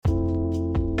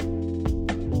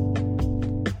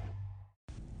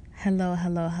Hello,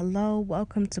 hello, hello.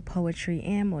 Welcome to Poetry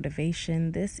and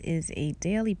Motivation. This is a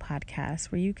daily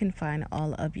podcast where you can find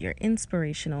all of your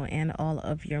inspirational and all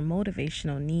of your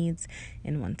motivational needs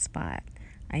in one spot.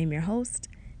 I am your host,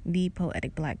 the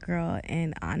Poetic Black Girl,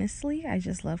 and honestly, I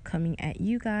just love coming at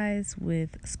you guys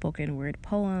with spoken word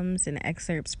poems and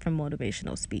excerpts from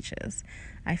motivational speeches.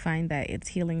 I find that it's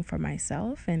healing for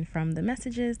myself, and from the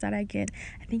messages that I get,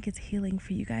 I think it's healing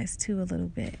for you guys too a little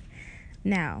bit.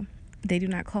 Now, they do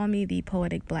not call me the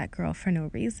Poetic Black Girl for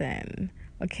no reason,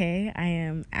 okay? I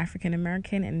am African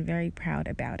American and very proud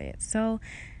about it. So,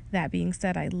 that being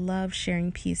said, I love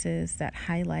sharing pieces that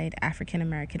highlight African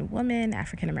American women,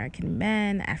 African American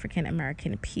men, African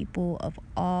American people of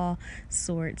all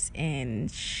sorts and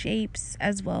shapes,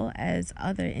 as well as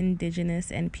other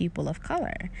indigenous and people of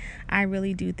color. I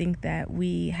really do think that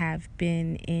we have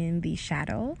been in the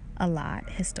shadow a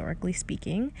lot, historically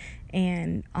speaking,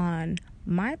 and on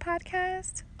my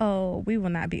podcast, we will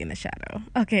not be in the shadow.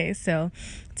 Okay, so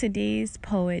today's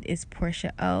poet is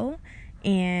Portia O,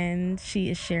 and she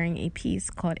is sharing a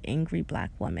piece called Angry Black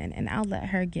Woman, and I'll let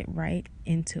her get right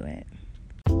into it.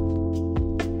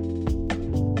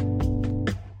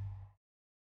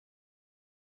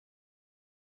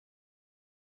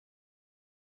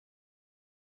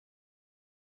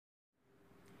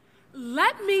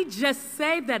 Let me just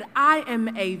say that I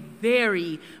am a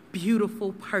very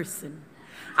beautiful person.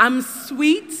 I'm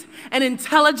sweet and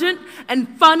intelligent and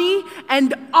funny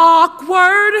and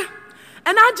awkward.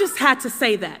 And I just had to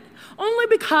say that, only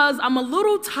because I'm a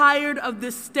little tired of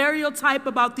this stereotype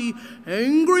about the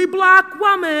angry black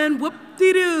woman,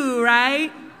 whoop-de-doo,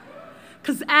 right?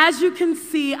 Because as you can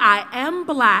see, I am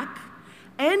black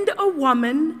and a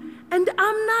woman, and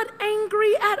I'm not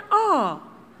angry at all.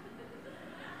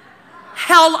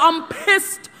 Hell, I'm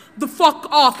pissed the fuck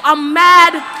off. I'm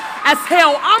mad as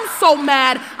hell. I'm so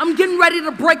mad. I'm getting ready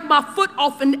to break my foot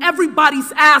off in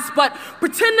everybody's ass, but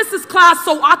pretend this is class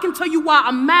so I can tell you why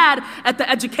I'm mad at the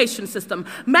education system.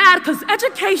 Mad because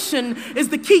education is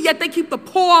the key, yet they keep the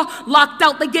poor locked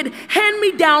out. They get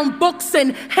hand-me-down books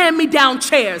and hand-me-down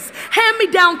chairs.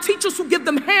 Hand-me-down teachers who give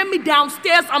them hand-me-down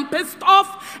stares. I'm pissed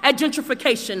off at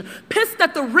gentrification. Pissed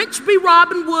that the rich be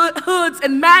Robin Hoods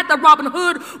and mad that Robin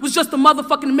Hood was just a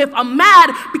motherfucking myth. I'm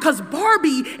mad because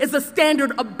Barbie is a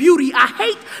standard of beauty. I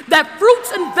hate that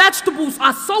fruits and vegetables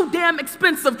are so damn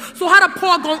expensive. So how the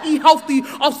poor gonna eat healthy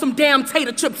off some damn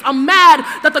tater chips? I'm mad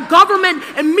that the government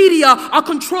and media are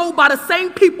controlled by the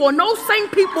same people, and those same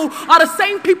people are the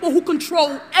same people who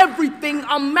control everything.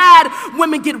 I'm mad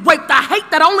women get raped. I hate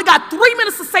that I only got 3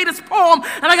 minutes to say this poem,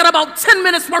 and I got about 10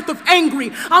 minutes worth of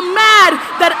angry. I'm mad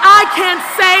that I can't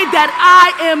say that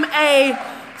I am a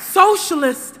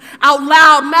socialist out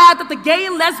loud. Mad that the gay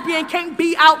and lesbian can't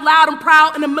be out loud and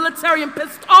proud in the military, and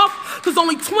pissed off because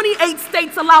only 28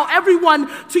 states allow everyone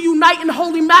to unite in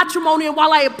holy matrimony. And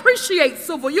while I appreciate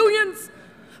civil unions,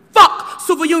 fuck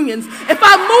civil unions. If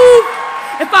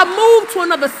I move to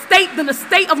another state, then the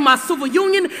state of my civil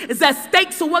union is at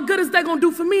stake. So what good is that gonna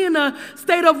do for me in the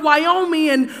state of Wyoming?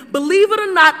 And believe it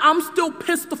or not, I'm still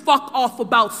pissed the fuck off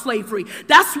about slavery.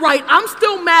 That's right, I'm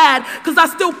still mad because I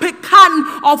still pick cotton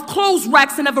off clothes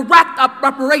racks and never racked up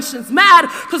reparations. Mad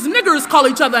because niggers call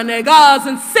each other niggas,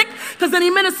 and sick because any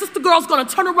minute sister girl's gonna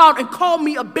turn around and call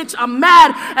me a bitch. I'm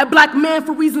mad at black men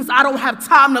for reasons I don't have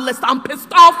time to list. I'm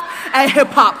pissed off at hip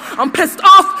hop. I'm pissed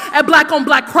off at black on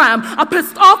black crime. I'm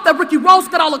pissed off that Ricky Ross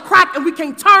got all the crack and we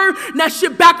can't turn that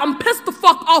shit back. I'm pissed the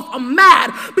fuck off. I'm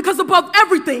mad because above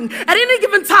everything, at any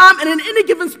given time and in any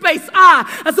given space, I,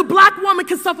 as a black woman,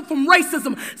 can suffer from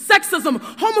racism, sexism,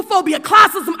 homophobia,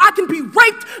 classism. I can be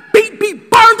raped, be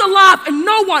burned alive, and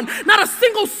no one, not a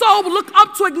single soul, will look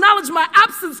up to acknowledge my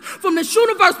absence from this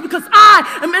universe because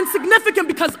I am insignificant,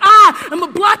 because I am a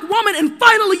black woman. And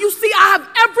finally, you see, I have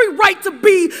every right to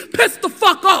be pissed the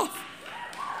fuck off.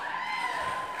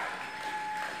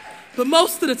 But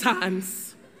most of the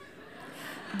times,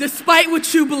 despite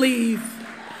what you believe,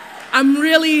 I'm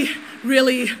really,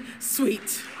 really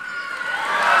sweet.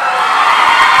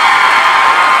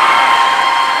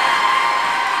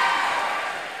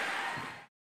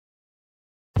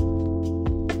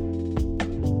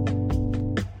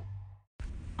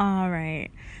 All right,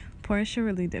 Portia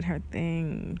really did her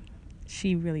thing.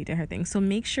 She really did her thing. So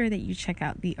make sure that you check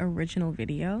out the original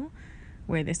video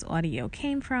where this audio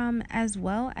came from, as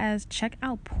well as check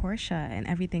out Portia and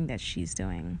everything that she's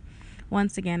doing.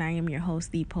 Once again, I am your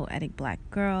host, the Poetic Black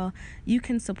Girl. You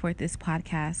can support this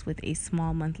podcast with a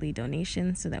small monthly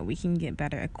donation so that we can get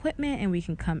better equipment and we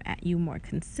can come at you more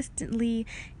consistently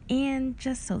and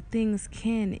just so things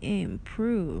can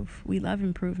improve. We love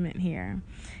improvement here.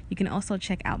 You can also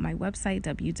check out my website,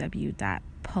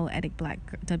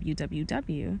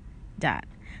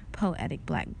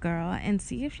 www.poeticblackgirl, and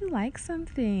see if you like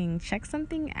something. Check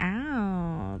something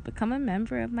out. Become a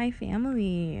member of my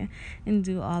family and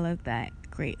do all of that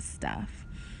great stuff.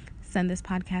 Send this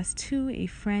podcast to a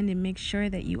friend and make sure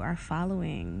that you are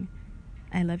following.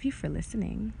 I love you for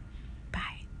listening.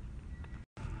 Bye.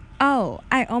 Oh,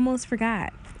 I almost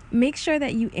forgot. Make sure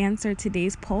that you answer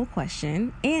today's poll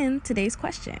question and today's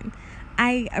question.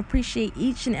 I appreciate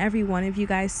each and every one of you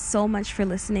guys so much for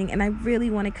listening, and I really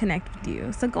want to connect with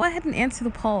you. So go ahead and answer the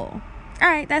poll. All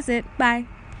right, that's it. Bye.